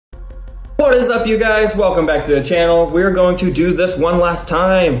What is up, you guys? Welcome back to the channel. We're going to do this one last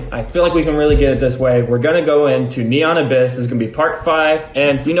time. I feel like we can really get it this way. We're gonna go into Neon Abyss. This is gonna be part 5.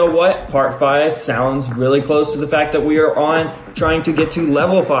 And you know what? Part 5 sounds really close to the fact that we are on trying to get to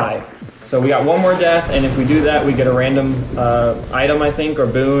level 5. So we got one more death, and if we do that, we get a random item, I think, or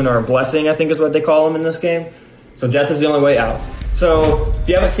boon, or blessing, I think is what they call them in this game. So death is the only way out. So if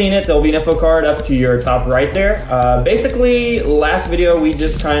you haven't seen it, there'll be an info card up to your top right there. Basically, last video we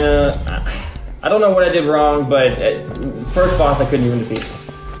just kind of, I don't know what I did wrong, but first boss I couldn't even defeat.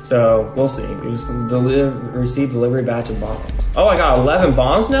 So we'll see. We just received delivery batch of bombs. Oh, I got 11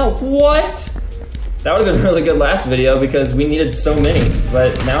 bombs now? What? That would have been really good last video because we needed so many.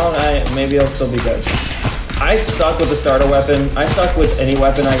 But now maybe I'll still be good. I suck with the starter weapon. I suck with any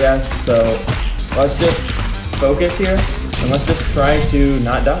weapon, I guess. So let's just focus here. And let's just try to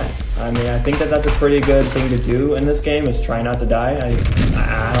not die. I mean, I think that that's a pretty good thing to do in this game, is try not to die.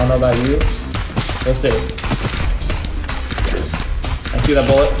 I don't know about you. We'll see. I see that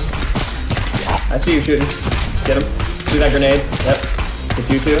bullet. I see you shooting. Get him. See that grenade. Yep.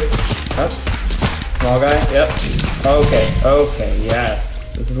 Get you too. Yep. Small guy. Yep. Okay, yes.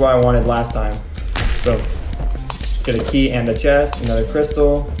 This is what I wanted last time. So, get a key and a chest, another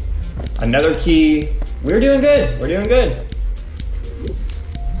crystal, another key. We're doing good. We're doing good.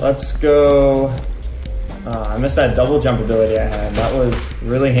 Let's go. I missed that double jump ability I had. That was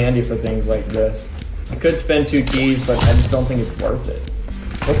really handy for things like this. I could spend 2 keys, but I just don't think it's worth it.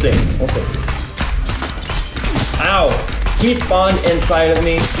 We'll see. We'll see. Ow! He spawned inside of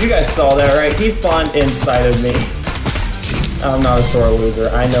me. You guys saw that, right? He spawned inside of me. I'm not a sore loser.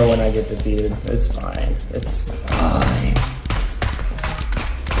 I know when I get defeated. It's fine. It's fine.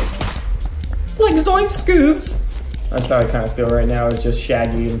 Like Zoink Scoops. That's how I kind of feel right now. It's just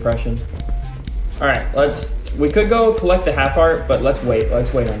Shaggy impression. All right, we could go collect the half heart, but let's wait.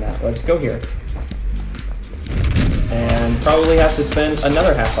 Let's wait on that. Let's go here. And probably have to spend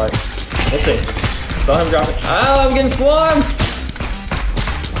another half heart. We'll see. Saw him dropping. Oh, I'm getting swarmed.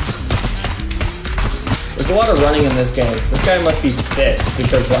 There's a lot of running in this game. This guy must be fit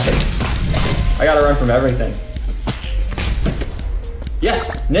because like, I gotta run from everything.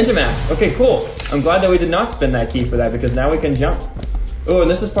 Yes, ninja mask. Okay, cool. I'm glad that we did not spend that key for that because now we can jump. Oh, and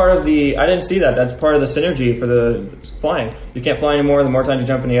this is part of the, I didn't see that. That's part of the synergy for the flying. You can't fly anymore. The more times you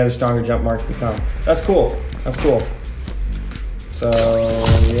jump in the air, the stronger jump marks become. That's cool. That's cool. So,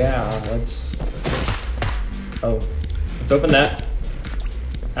 yeah, let's open that.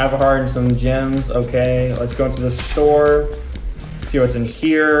 Have a heart and some gems. Okay, let's go into the store. See what's in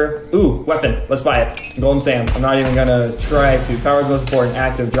here. Ooh, weapon. Let's buy it. Golden Sam. I'm not even gonna try to. Power is most important.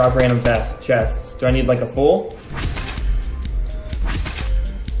 Active. Drop random chests. Do I need like a full?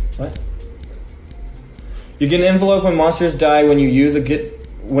 What? You get an envelope when monsters die when you use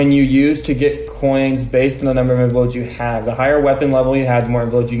to get coins based on the number of envelopes you have. The higher weapon level you have, the more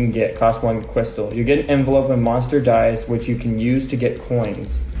envelopes you can get. Cost 1 crystal. You get an envelope when monster dies, which you can use to get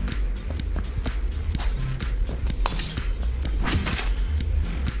coins.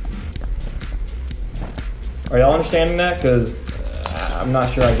 Are y'all understanding that? Because I'm not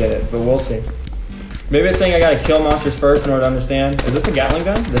sure I get it, but we'll see. Maybe it's saying I gotta kill monsters first in order to understand. Is this a Gatling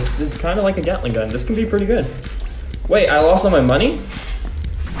gun? This is kind of like a Gatling gun. This can be pretty good. Wait, I lost all my money?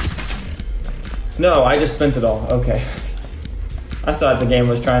 No, I just spent it all. Okay. I thought the game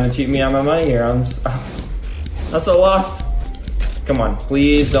was trying to cheat me on my money here. I'm so lost. Come on,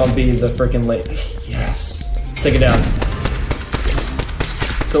 please don't be the freaking late. Yes. Let's take it down.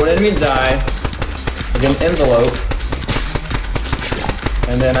 So when enemies die, I get an envelope,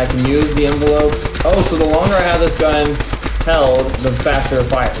 and then I can use the envelope. Oh, so the longer I have this gun held, the faster it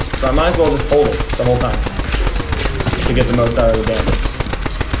fires. So I might as well just hold it the whole time to get the most out of the damage.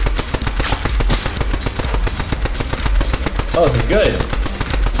 Oh, this is good.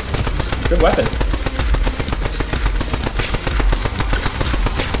 Good weapon.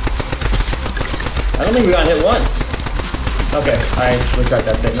 I don't think we got hit once. Okay, I retract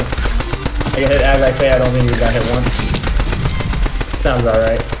that statement. I get hit as I say. I don't think we got hit once. Sounds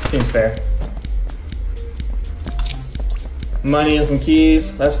alright. Seems fair. Money and some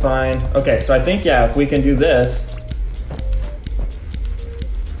keys. That's fine. Okay, so I think, yeah, if we can do this.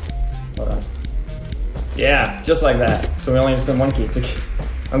 Hold on. Yeah, just like that. So we only have to spend 1 key.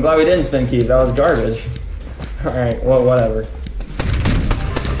 I'm glad we didn't spend keys. That was garbage. Alright, well, whatever.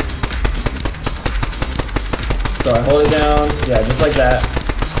 So I hold it down. Yeah, just like that.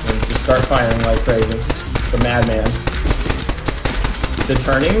 And just start firing like crazy. The madman. Did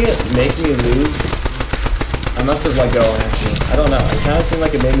turning it make me lose? I must have let go actually. I don't know. It kind of seemed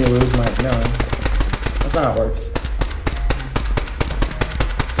like it made me lose my... No. That's not how it works.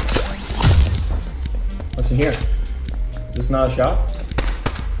 What's in here? Is this not a shop?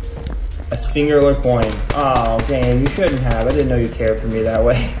 A singular coin. Oh, game, you shouldn't have. I didn't know you cared for me that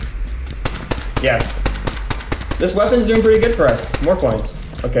way. Yes. This weapon's doing pretty good for us. More coins.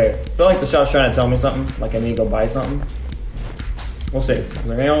 Okay, I feel like the shop's trying to tell me something. Like I need to go buy something. We'll see. Is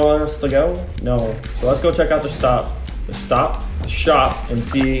there anywhere else to go? No. So let's go check out the shop, and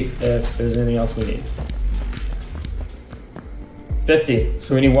see if there's anything else we need. 50.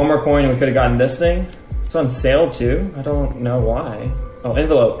 So we need one more coin and we could have gotten this thing. It's on sale too. I don't know why. Oh,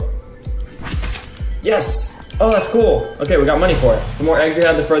 envelope. Yes! Oh, that's cool. Okay, we got money for it. The more eggs you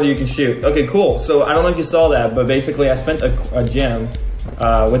have, the further you can shoot. Okay, cool. So I don't know if you saw that, but basically I spent a gem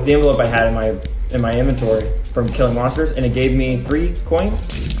with the envelope I had in my inventory from killing monsters, and it gave me 3 coins.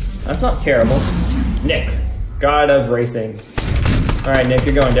 That's not terrible. Nick, god of racing. All right, Nick,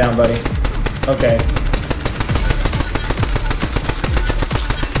 you're going down, buddy. Okay.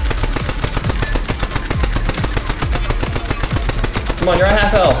 Come on, you're at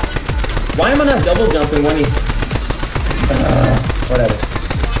half health. Why am I not double jumping when he... whatever.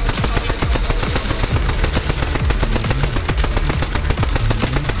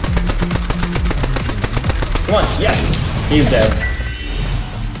 Come on, yes! He's dead.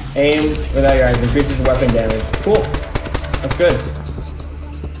 Aim without your eyes increases weapon damage. Cool. That's good.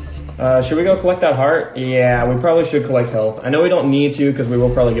 Should we go collect that heart? Yeah, we probably should collect health. I know we don't need to because we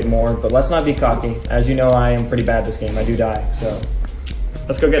will probably get more, but let's not be cocky. As you know, I am pretty bad this game. I do die, so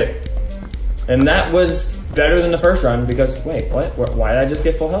let's go get it. And that was better than the first run because, wait, what? Why did I just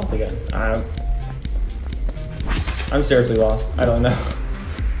get full health again? I'm seriously lost. I don't know.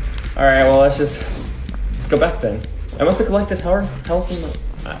 All right, well, let's go back then. I must have collected health in the...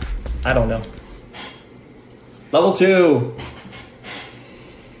 I don't know. Level 2.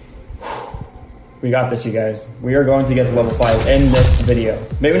 We got this, you guys. We are going to get to level 5 in this video.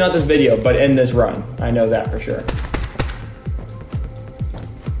 Maybe not this video, but in this run. I know that for sure.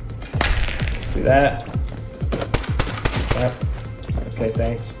 Do that. Okay,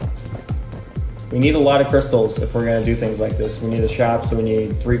 thanks. We need a lot of crystals if we're gonna do things like this. We need a shop, so we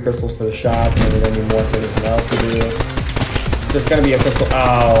need 3 crystals for the shop, and then we're gonna need more for anything else to do. There's gonna be a crystal.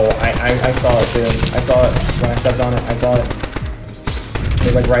 Oh, I saw it too. I saw it when I stepped on it. I saw it. It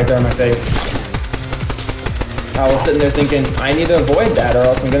was like right there in my face. I was sitting there thinking, I need to avoid that or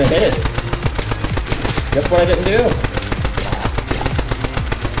else I'm gonna hit it. Guess what I didn't do?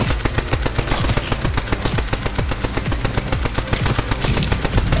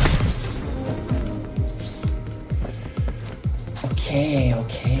 Okay.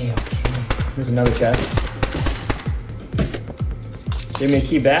 Here's another chest. Give me a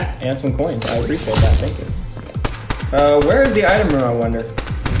key back and some coins. I appreciate that, thank you. Where is the item room, I wonder?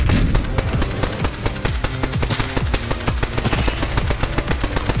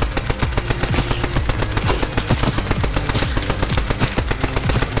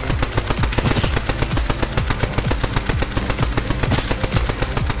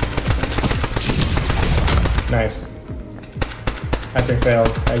 Nice. Patrick failed,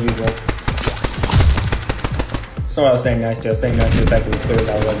 as usual. So I was saying nice to. I was saying nice to the fact that we cleared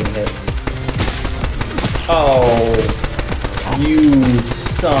that I wasn't hit. Oh, you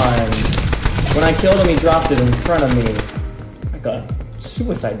son. When I killed him, he dropped it in front of me. Like a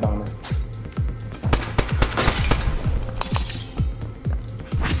suicide bomber.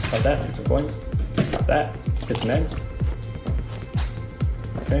 Got that, get some coins. Got that, get some eggs.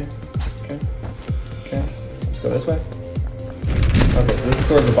 Okay. Let's go this way. Okay, so this is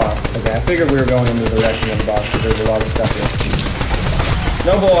towards the boss. Okay, I figured we were going in the direction of the boss because there's a lot of stuff here.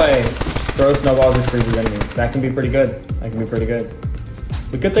 No boy! Throw snowballs which freezes enemies. That can be pretty good.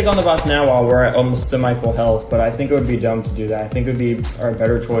 We could take on the boss now while we're at almost semi-full health, but I think it would be dumb to do that. I think it would be, our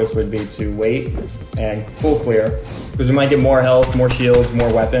better choice would be to wait and full clear. Because we might get more health, more shields,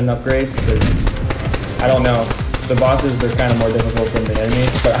 more weapon upgrades, because, I don't know. The bosses are kind of more difficult than the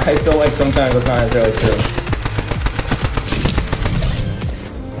enemies, but I feel like sometimes that's not necessarily true.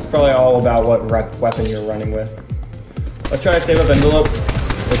 Probably all about what weapon you're running with. Let's try to save up envelopes.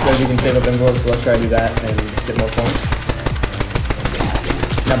 It says you can save up envelopes, so let's try to do that and get more points.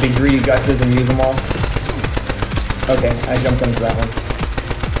 Not be greedy gusses and use them all. Okay, I jumped into that one.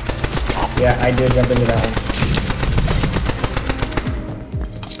 Yeah, I did jump into that one.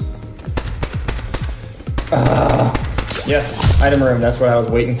 Yes, item room, that's what I was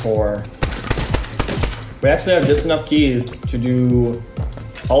waiting for. We actually have just enough keys to do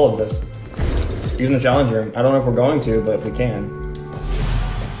all of this. Using the challenge room. I don't know if we're going to, but we can.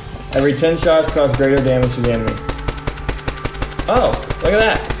 Every 10 shots cause greater damage to the enemy. Oh, look at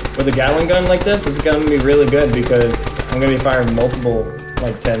that. With a Gatling gun like this, it's gonna be really good because I'm gonna be firing multiple,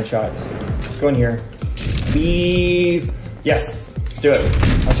 like 10 shots. Let's go in here. Please. Yes. Let's do it.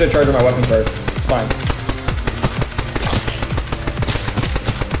 I should charge my weapon first. It's fine.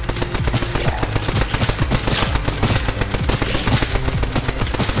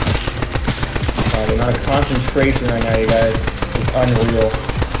 The amount of concentration right now, you guys, is unreal.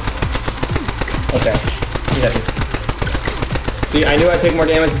 Okay. Yeah. See, I knew I'd take more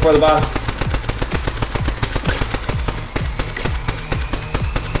damage before the boss.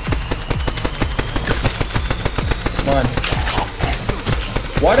 Come on.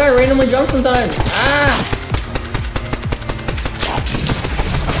 Why do I randomly jump sometimes? Ah!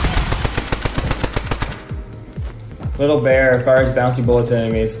 Little bear fires bouncy bullets at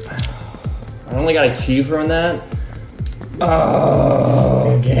enemies. I only got a key from that.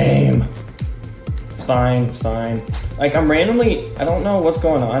 Oh, game. It's fine, it's fine. Like, I'm randomly, I don't know what's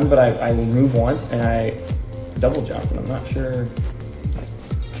going on, but I will move once and I double jump, and I'm not sure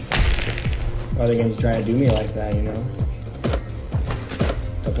why the game's trying to do me like that, you know?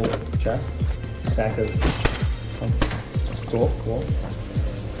 Double chest, sack of,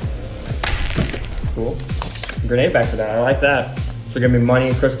 cool. Grenade back for that, I like that. So give me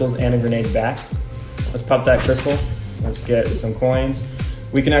money, crystals, and a grenade back. Let's pop that crystal. Let's get some coins.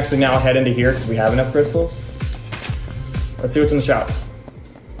 We can actually now head into here because we have enough crystals. Let's see what's in the shop.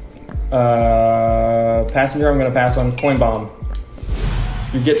 Passenger, I'm gonna pass on. Coin bomb.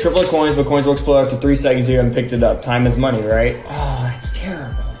 You get triple the coins, but coins will explode after 3 seconds you haven't picked it up. Time is money, right? Oh, that's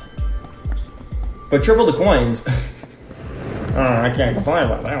terrible. But triple the coins. I can't complain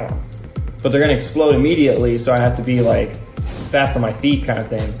about that one. But they're gonna explode immediately, so I have to be like fast on my feet kind of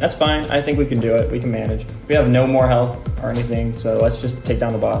thing. That's fine. I think we can do it. We can manage. We have no more health or anything, so let's just take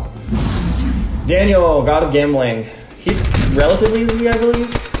down the boss. Daniel, God of Gambling. He's relatively easy, I believe.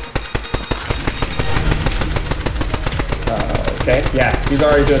 Okay, yeah, he's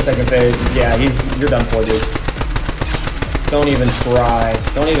already doing second phase. Yeah, you're done for, dude. Don't even try.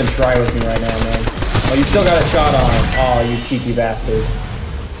 Don't even try with me right now, man. Oh, you still got a shot on him. Oh, you cheeky bastard.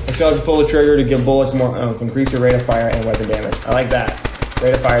 It allows to pull the trigger to give bullets more oomph, increase your rate of fire and weapon damage. I like that.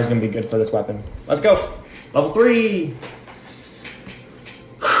 Rate of fire is going to be good for this weapon. Let's go. Level 3.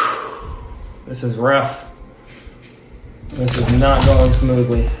 This is rough. This is not going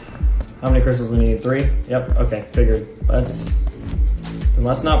smoothly. How many crystals do we need? 3? Yep. Okay. Figured.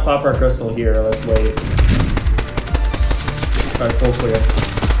 Let's not pop our crystal here. Let's wait. Try full clear.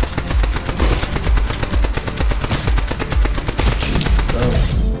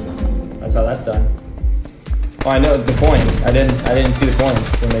 That's how that's done. Oh, I know the coins. I didn't see the coins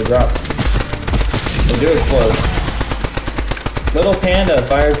when they dropped. They do explode. Little panda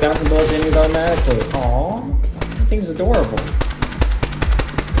fires bouncing bullets at enemies automatically. Aww, that thing's adorable.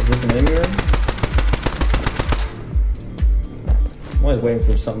 Is this an enemy room? I'm always waiting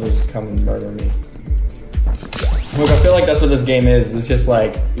for something to just come and murder me. Look, I feel like that's what this game is. It's just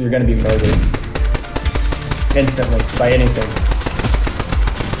like you're gonna be murdered instantly by anything.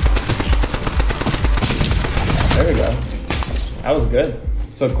 There we go. That was good.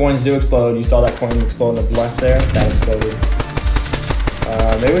 So coins do explode. You saw that coin explode on the left there. That exploded.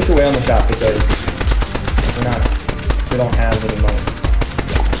 Maybe we should wait on the shop because we don't have any money.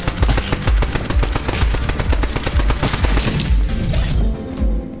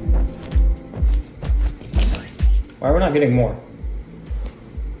 Why are we not getting more?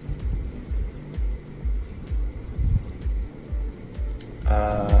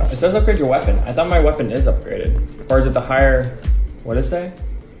 It says upgrade your weapon. I thought my weapon is upgraded. Or is it the higher, what did it say?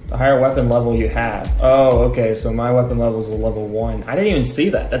 The higher weapon level you have. Oh, okay, so my weapon level is a level 1. I didn't even see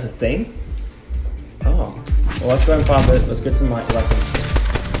that. That's a thing? Oh. Well, let's go ahead and pop it. Let's get some weapons.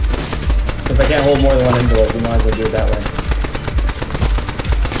 Since I can't hold more than one envelope, we might as well do it that way.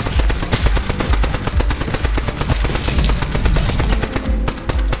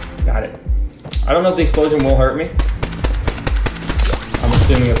 Got it. I don't know if the explosion will hurt me. I'm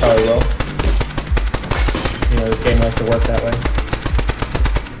assuming it probably will. You know, this game likes to work that way.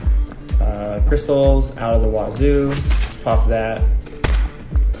 Crystals out of the wazoo. Pop that.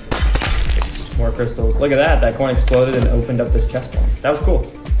 More crystals. Look at that. That coin exploded and opened up this chest one. That was cool.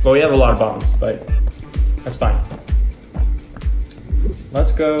 But we have a lot of bombs, but that's fine.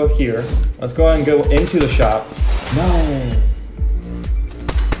 Let's go here. Let's go ahead and go into the shop. No.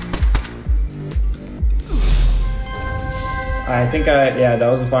 I think yeah, that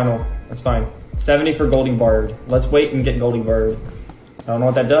was the final. That's fine. 70 for Goldie Bird. Let's wait and get Goldie Bird. I don't know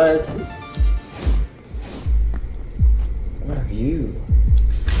what that does. What are you?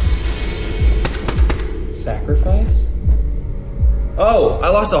 Sacrifice? Oh, I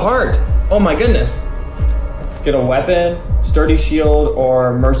lost a heart. Oh my goodness. Get a weapon, Sturdy Shield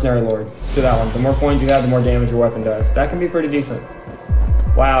or Mercenary Lord. Do that one. The more coins you have, the more damage your weapon does. That can be pretty decent.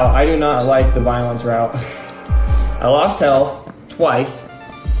 Wow, I do not like the violence route. I lost health twice.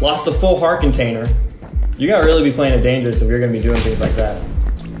 Lost a full heart container. You gotta really be playing it dangerous if you're gonna be doing things like that.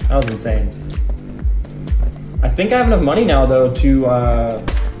 That was insane. I think I have enough money now though to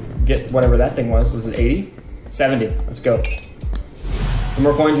get whatever that thing was. Was it 80? 70. Let's go. The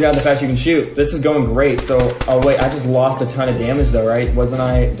more coins you have, the faster you can shoot. This is going great. So, oh wait, I just lost a ton of damage though, right?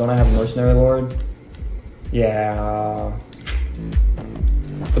 Don't I have Mercenary Lord? Yeah.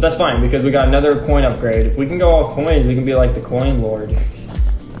 But that's fine because we got another coin upgrade. If we can go all coins, we can be like the coin lord.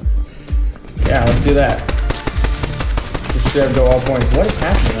 Yeah, let's do that. Just straight up go all points. What is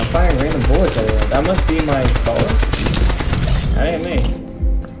happening? I'm firing random bullets everywhere. That must be my color. That ain't me.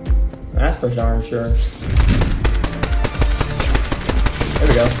 That's for darn sure. There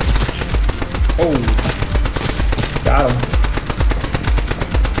we go. Oh. Got him.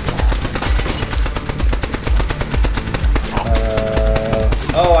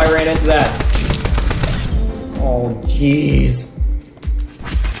 Oh, I ran into that. Oh, jeez.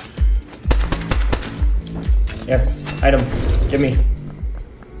 Yes, item. Give me.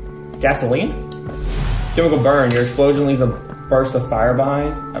 Gasoline? Chemical burn. Your explosion leaves a burst of fire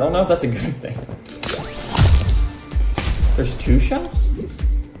behind. I don't know if that's a good thing. There's 2 shops?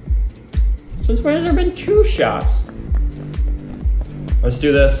 Since when has there been 2 shops? Let's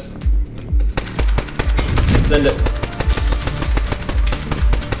do this. Let's send it.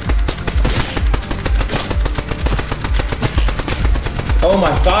 Oh,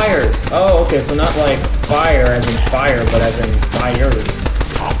 my fires. Oh, okay, so not like fire as in fire, but as in fires.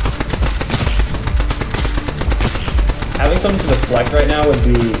 Having something to deflect right now would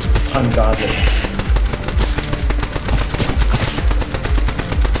be ungodly.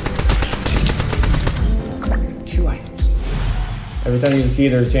 Every time you use a key,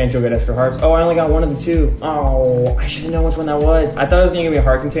 there's a chance you'll get extra hearts. Oh, I only got one of the 2. Oh, I should have known which one that was. I thought it was going to give me a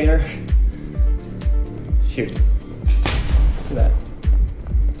heart container. Shoot. Look at that.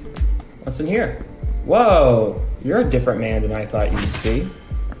 What's in here? Whoa, you're a different man than I thought you'd be.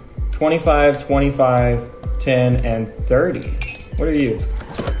 25, 25, 10, and 30. What are you?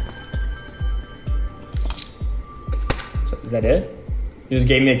 Is that it? You just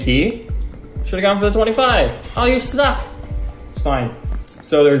gave me a key? Should have gone for the 25. Oh, you suck. Fine.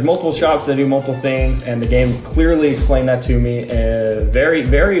 So there's multiple shops that do multiple things, and the game clearly explained that to me very,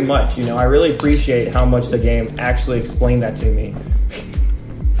 very much. You know, I really appreciate how much the game actually explained that to me.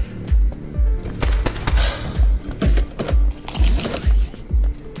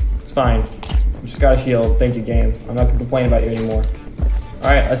 It's fine. I just got a shield. Thank you, game. I'm not gonna complain about you anymore. All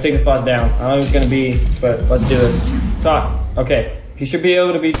right, let's take this boss down. I don't know who it's gonna be, but let's do this. Talk. Okay, he should be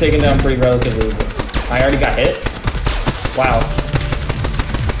able to be taken down pretty relatively easily. I already got hit. Wow.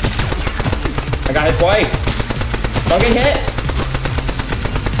 I got hit twice. Don't get hit.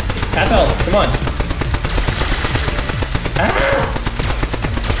 Half health. Come on. Ah!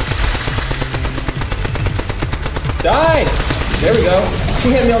 Die. There we go. Who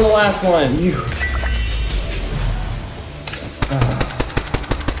hit me on the last one? You.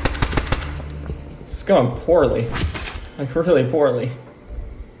 It's going poorly. Like really poorly.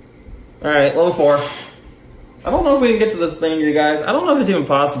 Alright, level 4. I don't know if we can get to this thing, you guys. I don't know if it's even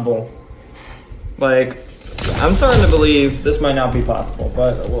possible. Like, I'm starting to believe this might not be possible,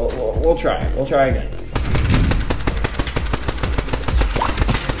 but we'll try. We'll try again.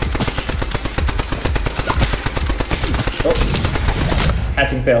 Oh,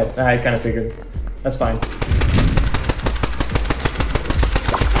 hatching failed. I kind of figured. That's fine.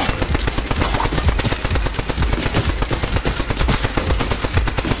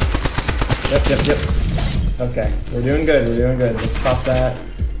 Yep. Okay, we're doing good, Let's pop that.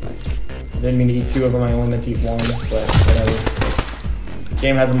 I didn't mean to eat 2 of them, I only meant to eat 1, but whatever. The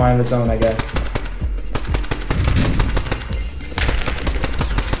game has a mind of its own, I guess.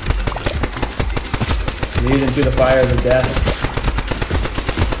 Lead into the fires of death.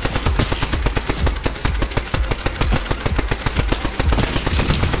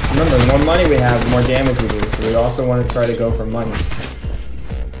 Remember, the more money we have, the more damage we do, so we also want to try to go for money.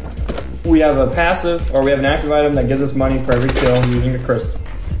 We have a passive, or we have an active item that gives us money for every kill using a crystal.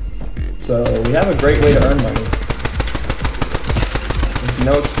 So we have a great way to earn money. There's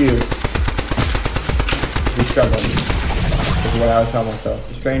no excuse to be struggling, is what I would tell myself.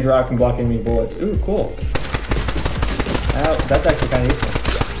 The strange rock can block enemy bullets. Ooh, cool. That's actually kind of useful.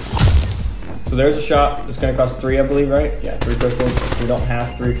 So there's a shop. It's going to cost 3, I believe, right? Yeah, 3 crystals. We don't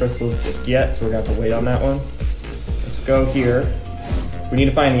have 3 crystals just yet, so we're going to have to wait on that one. Let's go here. We need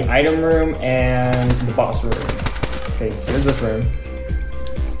to find the item room and the boss room. Okay, here's this room.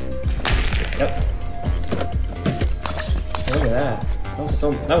 Yep. Look at that.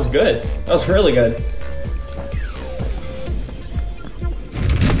 That was good. That was really good.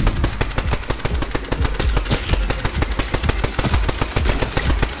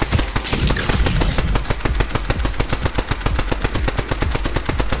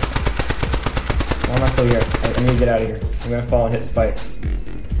 Why am I still here? I need to get out of here. I'm gonna fall and hit spikes.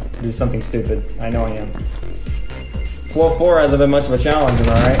 Do something stupid. I know I am. Floor 4 hasn't been much of a challenge, am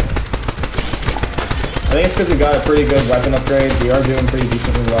I right? I think it's because we got a pretty good weapon upgrade. We are doing pretty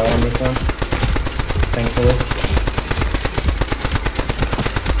decently well on this one, thankfully.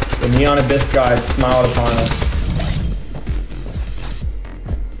 The Neon Abyss God smiled upon us.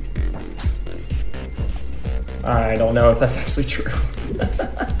 I don't know if that's actually true.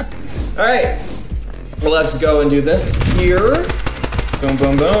 Alright, well, let's go and do this here. Boom,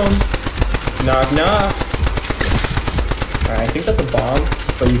 boom, boom. Knock, knock. Alright, I think that's a bomb,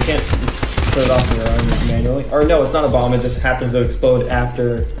 but you can't put it off on your own manually. Or no, it's not a bomb, it just happens to explode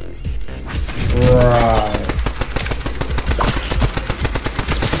after. Right.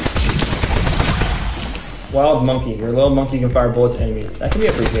 Wild monkey. Your little monkey can fire bullets at enemies. That can be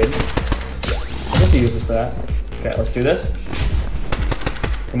appreciated. I guess you use this for that. Okay, let's do this.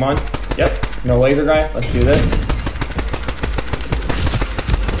 Come on. Yep. No laser guy. Let's do this.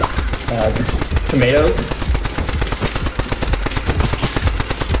 Tomatoes.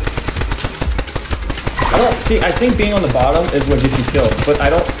 I think being on the bottom is what gets you killed, but I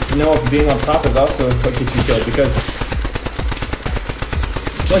don't know if being on top is also what gets you killed, because I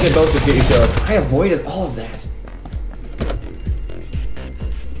feel like they both just get you killed. I avoided all of that.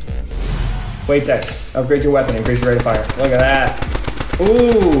 Weight tech. Upgrade your weapon, increase your rate of fire. Look at that.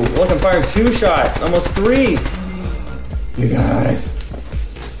 Ooh, look, I'm firing 2 shots, almost 3. You guys.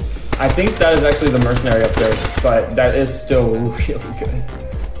 I think that is actually the mercenary upgrade, but that is still really good.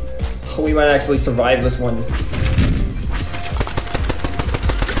 We might actually survive this one.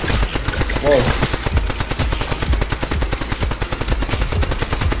 Whoa.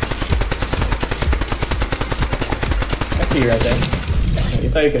 I see you right there. You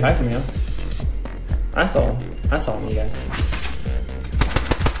thought you could hide from me, huh? I saw him, you guys.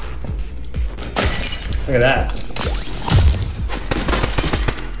 Look at that.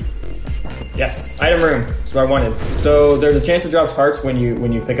 Yes, item room. That's what I wanted. So there's a chance it drops hearts when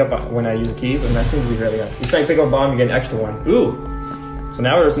you pick up when I use the keys, and that seems to be really good. Each time you pick up a bomb, you get an extra one. Ooh. So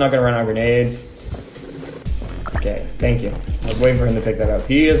now we're just not gonna run out of grenades. Okay, thank you. I was waiting for him to pick that up.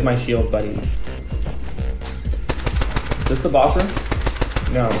 He is my shield buddy. Is this the boss room?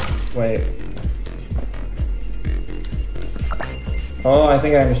 No. Wait. Oh, I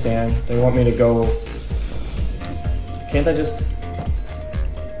think I understand. They want me to go. Can't I just?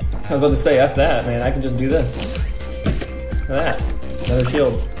 I was about to say, F that, man. I can just do this. Look at that. Another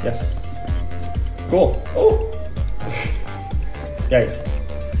shield. Yes. Cool. Oh! Yikes.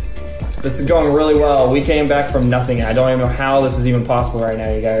 This is going really well. We came back from nothing. I don't even know how this is even possible right now,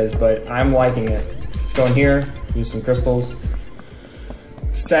 you guys, but I'm liking it. Let's go in here, use some crystals.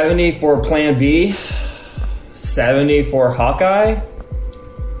 70 for Plan B. 70 for Hawkeye.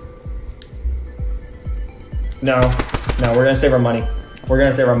 No, we're gonna save our money. We're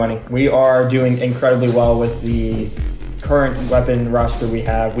gonna save our money. We are doing incredibly well with the current weapon roster we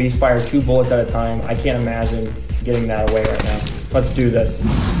have. We fire 2 bullets at a time. I can't imagine getting that away right now. Let's do this.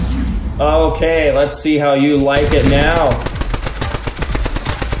 Okay, let's see how you like it now.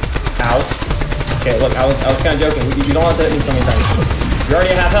 Ow. Okay, look, I was kind of joking. You don't have to hit me so many times. You're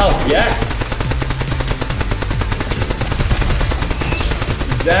already at half health. Yes.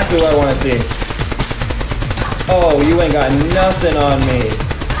 Exactly what I want to see. Oh, you ain't got nothing on me.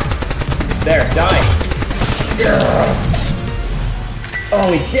 There, die.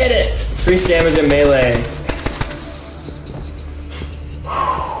 Oh, we did it! Increased damage in melee.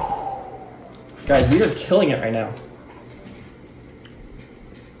 Guys, we are killing it right now.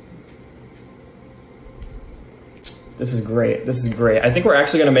 This is great. This is great. I think we're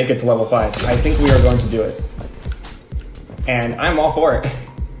actually going to make it to level 5. I think we are going to do it. And I'm all for it.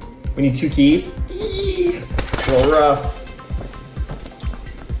 We need 2 keys. A little rough.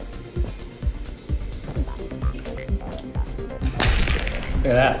 Look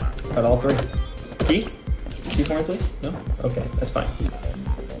at that. Got all 3. Key? Key for me, please? No? Okay, that's fine.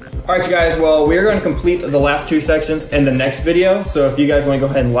 Alright, you guys, well, we're going to complete the last 2 sections in the next video. So if you guys want to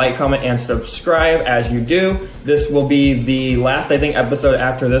go ahead and like, comment, and subscribe as you do, this will be the last, I think, episode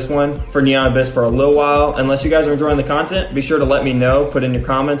after this one for Neon Abyss for a little while. Unless you guys are enjoying the content, be sure to let me know, put in your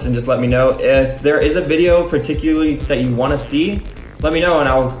comments, and just let me know. If there is a video particularly that you want to see, let me know, and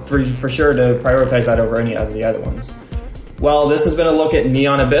I'll for sure to prioritize that over any of the other ones. Well, this has been a look at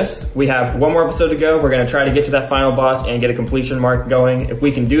Neon Abyss. We have one more episode to go. We're going to try to get to that final boss and get a completion mark going. If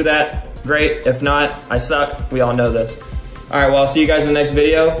we can do that, great. If not, I suck. We all know this. All right, well, I'll see you guys in the next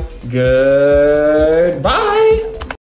video. Goodbye.